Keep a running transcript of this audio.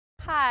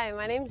Hi,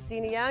 my name is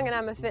Dina Young and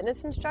I'm a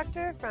fitness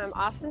instructor from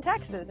Austin,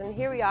 Texas. And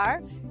here we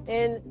are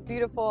in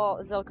beautiful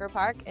Zilker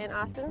Park in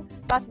Austin,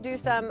 about to do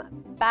some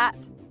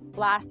fat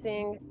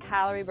blasting,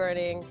 calorie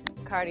burning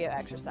cardio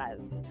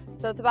exercises.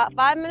 So it's about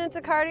 5 minutes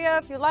of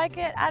cardio. If you like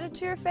it, add it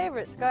to your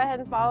favorites. Go ahead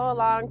and follow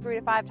along 3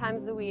 to 5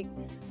 times a week.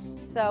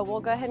 So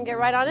we'll go ahead and get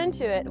right on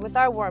into it with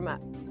our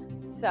warm-up.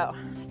 So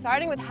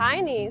starting with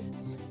high knees,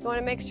 you want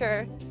to make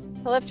sure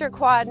to lift your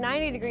quad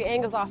 90-degree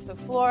angles off the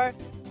floor.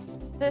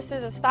 This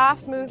is a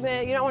soft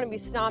movement. You don't want to be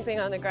stomping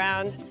on the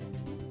ground.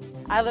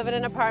 I live in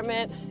an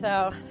apartment,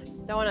 so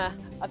don't want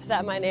to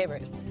upset my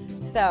neighbors.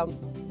 So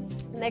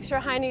make sure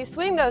high knees,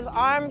 swing those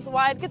arms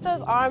wide, get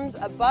those arms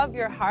above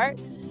your heart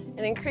and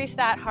increase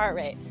that heart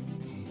rate.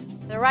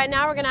 And right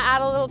now we're going to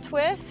add a little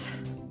twist,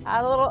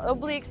 add a little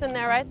obliques in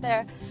there right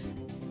there.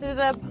 This is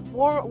a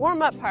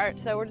warm-up part,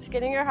 so we're just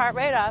getting your heart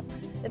rate up.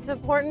 It's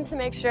important to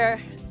make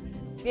sure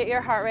to get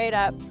your heart rate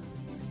up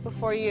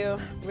before you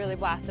really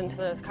blast into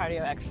those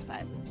cardio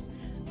exercises.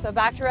 So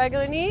back to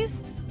regular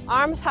knees,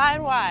 arms high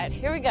and wide.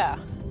 Here we go.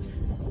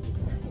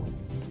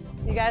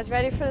 You guys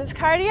ready for this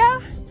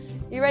cardio?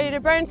 You ready to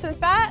burn some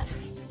fat?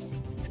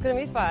 It's gonna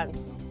be fun.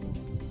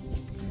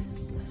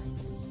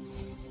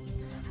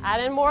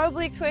 Add in more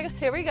oblique twists.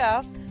 Here we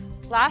go.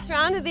 Last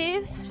round of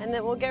these, and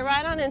then we'll get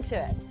right on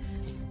into it.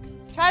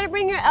 Try to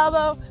bring your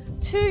elbow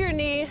to your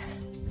knee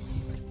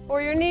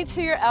or your knee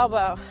to your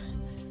elbow.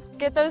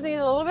 Get those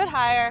knees a little bit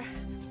higher.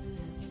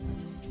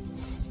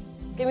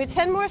 Give me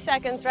 10 more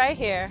seconds right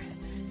here,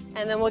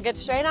 and then we'll get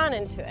straight on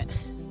into it.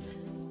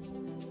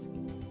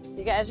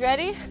 You guys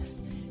ready?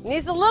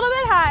 Knees a little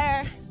bit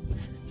higher.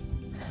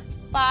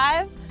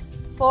 5,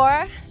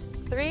 4,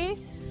 3,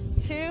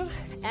 2,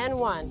 and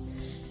 1.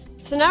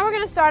 So now we're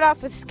gonna start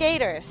off with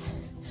skaters.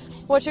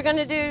 What you're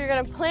gonna do, you're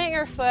gonna plant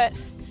your foot,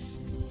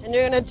 and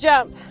you're gonna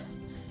jump.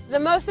 The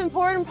most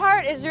important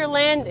part is your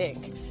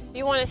landing.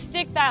 You wanna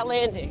stick that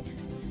landing.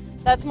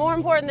 That's more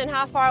important than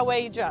how far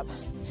away you jump.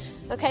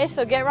 Okay,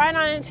 so get right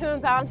on into it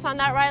and bounce on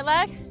that right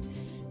leg.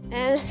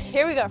 And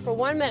here we go for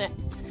 1 minute.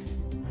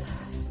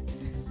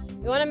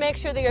 You want to make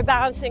sure that you're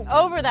balancing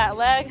over that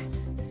leg,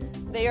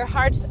 that your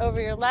heart's over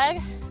your leg,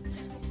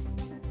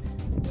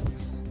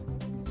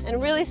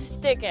 and really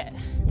stick it.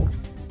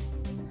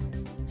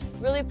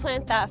 Really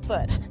plant that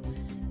foot.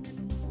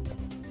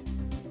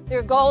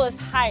 Your goal is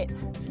height,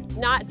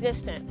 not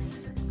distance.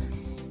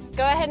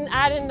 Go ahead and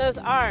add in those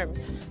arms.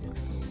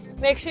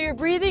 Make sure you're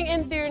breathing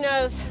in through your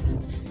nose,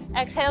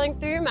 exhaling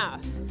through your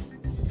mouth.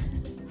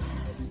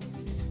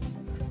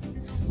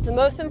 The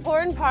most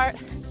important part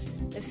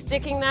is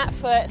sticking that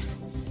foot,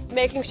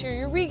 making sure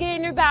you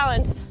regain your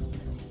balance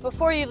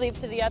before you leap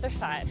to the other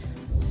side.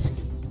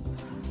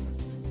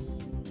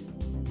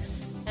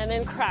 And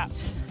then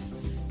crouch.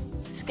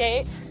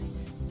 Skate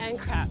and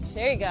crouch.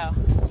 There you go.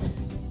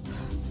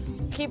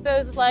 Keep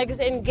those legs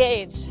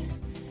engaged.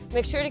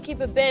 Make sure to keep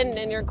a bend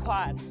in your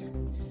quad.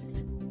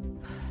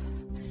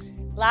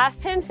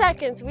 Last 10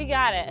 seconds, we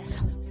got it.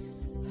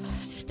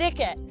 Stick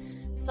it.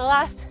 So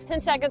last 10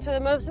 seconds are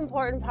the most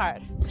important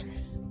part.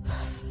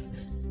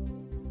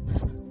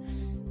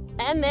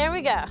 And there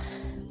we go.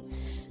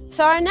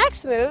 So our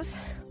next moves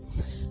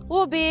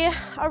will be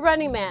a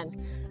running man.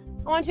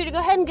 I want you to go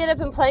ahead and get up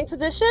in plank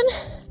position.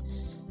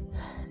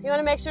 You want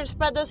to make sure to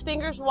spread those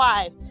fingers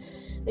wide,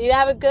 that you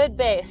have a good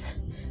base.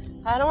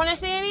 I don't want to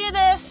see any of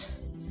this.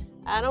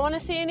 I don't want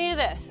to see any of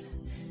this.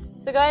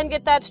 So go ahead and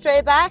get that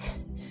straight back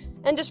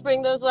and just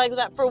bring those legs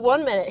up for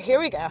 1 minute. Here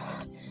we go.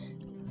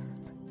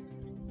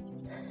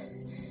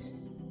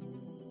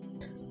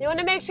 You want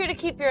to make sure to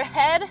keep your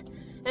head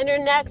and your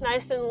neck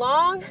nice and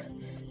long.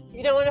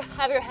 You don't want to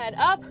have your head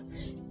up,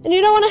 and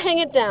you don't want to hang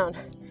it down.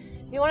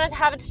 You want to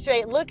have it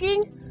straight.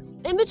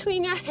 Looking in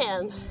between your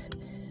hands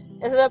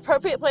is the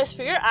appropriate place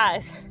for your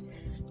eyes,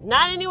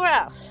 not anywhere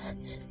else.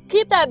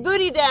 Keep that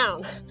booty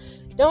down.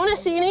 Don't want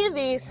to see any of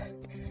these.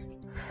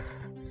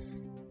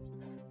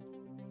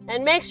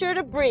 And make sure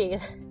to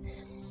breathe.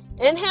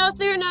 Inhale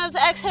through your nose,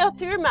 exhale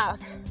through your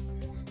mouth.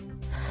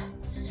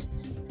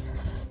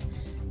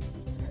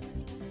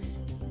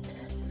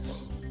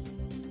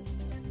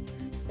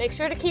 Make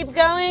sure to keep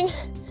going.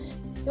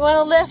 You want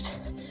to lift,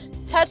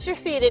 touch your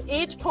feet at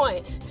each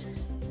point.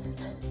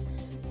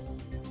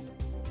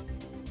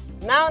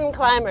 Mountain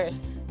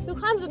climbers. Who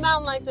climbs a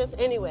mountain like this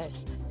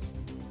anyways?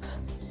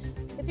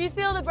 If you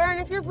feel the burn,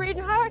 if you're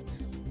breathing hard,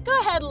 go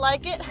ahead and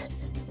like it.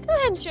 Go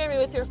ahead and share me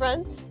with your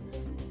friends.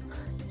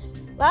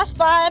 Last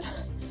 5,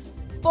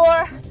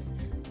 4,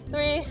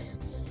 3,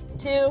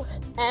 2,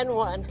 and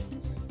 1.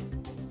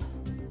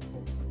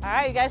 All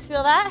right, you guys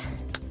feel that?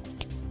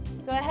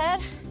 Go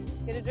ahead,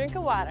 get a drink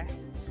of water.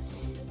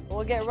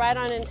 We'll get right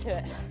on into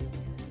it.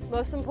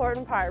 Most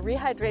important part,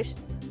 rehydration.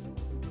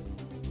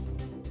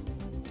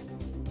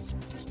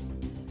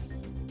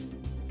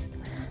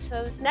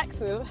 So this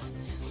next move,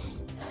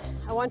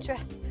 I want your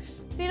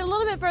feet a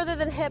little bit further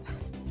than hip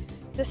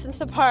distance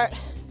apart.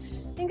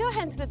 And go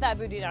ahead and sit that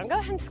booty down. Go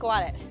ahead and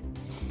squat it.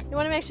 You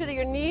want to make sure that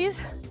your knees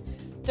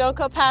don't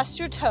go past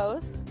your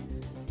toes.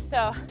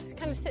 So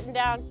kind of sitting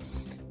down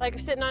like you're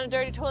sitting on a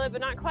dirty toilet,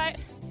 but not quite.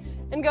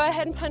 And go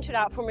ahead and punch it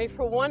out for me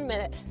for 1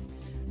 minute.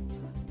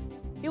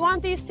 You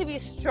want these to be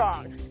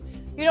strong.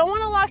 You don't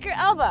want to lock your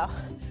elbow.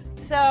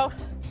 So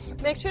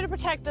make sure to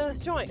protect those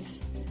joints.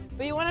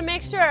 But you want to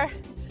make sure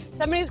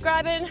somebody's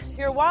grabbing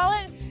your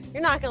wallet,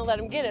 you're not going to let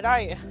them get it,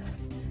 are you?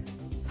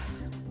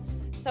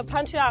 So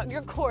punch it out.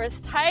 Your core is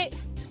tight.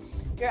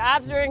 Your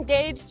abs are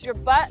engaged. Your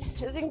butt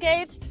is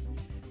engaged.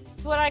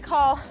 It's what I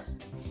call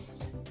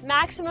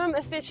maximum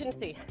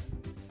efficiency.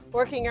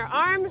 Working your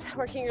arms,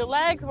 working your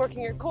legs,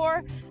 working your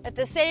core at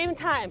the same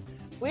time.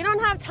 We don't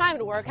have time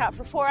to work out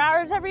for 4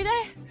 hours every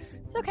day.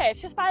 It's okay,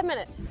 it's just 5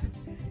 minutes.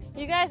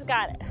 You guys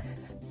got it.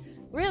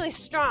 Really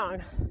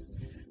strong.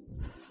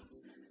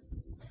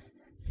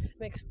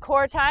 Make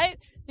core tight.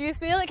 Do you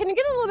feel it? Can you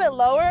get a little bit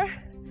lower?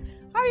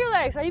 How are your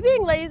legs? Are you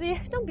being lazy?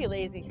 Don't be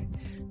lazy.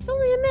 It's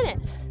only a minute.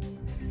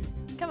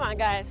 Come on,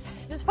 guys.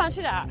 Just punch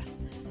it out.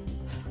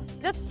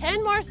 Just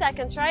 10 more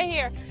seconds right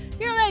here.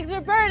 Your legs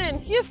are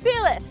burning. You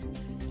feel it.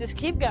 Just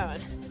keep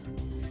going.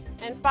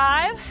 And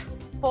 5,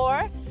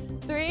 4,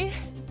 3,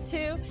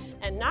 2,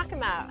 and knock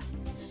them out.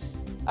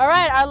 All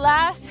right, our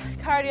last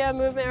cardio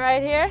movement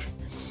right here.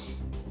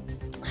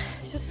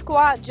 It's just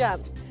squat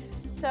jumps.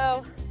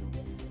 So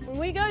when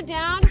we go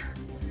down,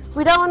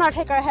 we don't want to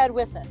take our head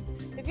with us.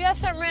 If you have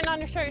something written on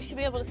your shirt, you should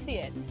be able to see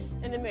it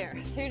in the mirror.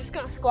 So you're just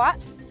gonna squat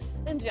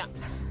and jump.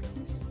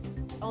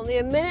 Only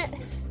a minute,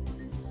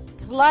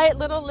 slight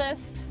little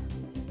lifts.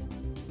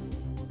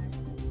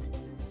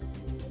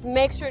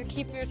 Make sure to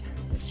keep your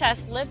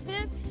chest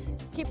lifted,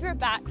 keep your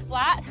back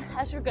flat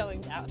as you're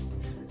going down.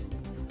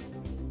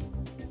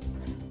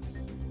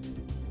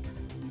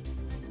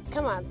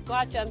 Come on,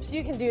 squat jumps,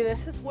 you can do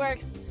this. This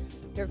works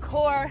your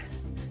core,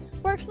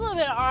 works a little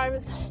bit of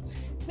arms,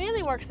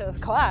 mainly works those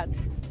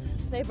quads.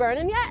 They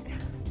burning yet?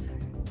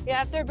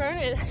 Yeah, if they're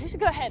burning, you should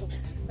go ahead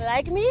and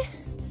like me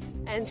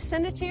and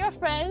send it to your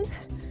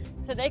friends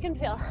so they can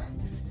feel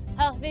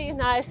healthy,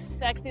 nice,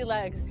 sexy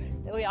legs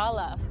that we all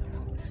love.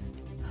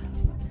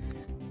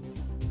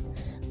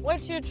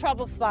 What's your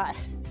trouble spot?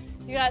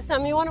 You got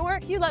something you want to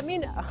work? You let me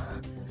know.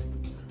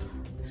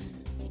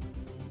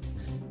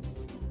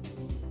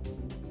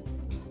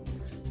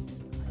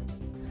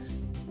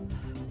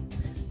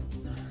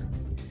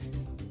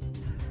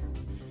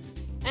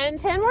 And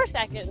 10 more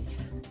seconds.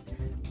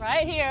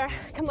 Right here.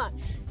 Come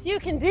on. You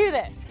can do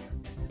this.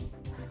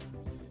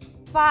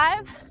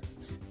 5,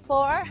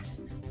 4,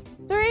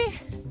 3,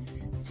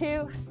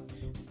 2,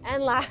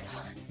 and last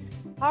one.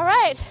 All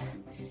right.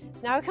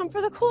 Now we come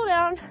for the cool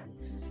down.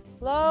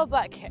 Low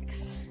butt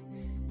kicks.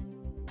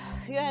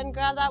 Go ahead and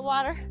grab that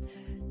water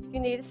if you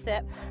need a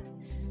sip.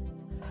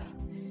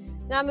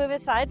 Now move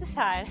it side to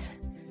side.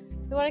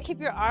 You want to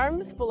keep your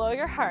arms below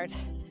your heart.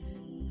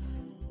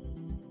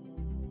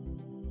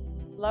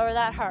 Lower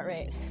that heart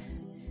rate.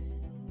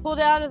 Pull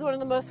down is one of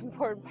the most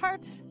important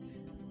parts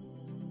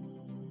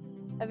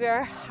of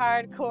your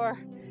hardcore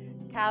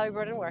calorie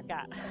burning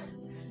workout.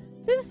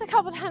 Do this a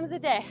couple times a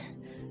day.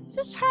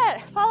 Just try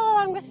it. Follow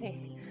along with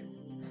me.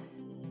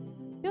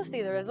 You'll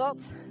see the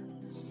results.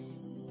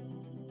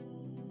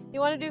 You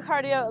want to do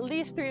cardio at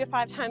least 3 to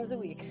 5 times a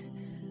week.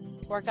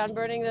 Work on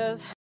burning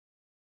those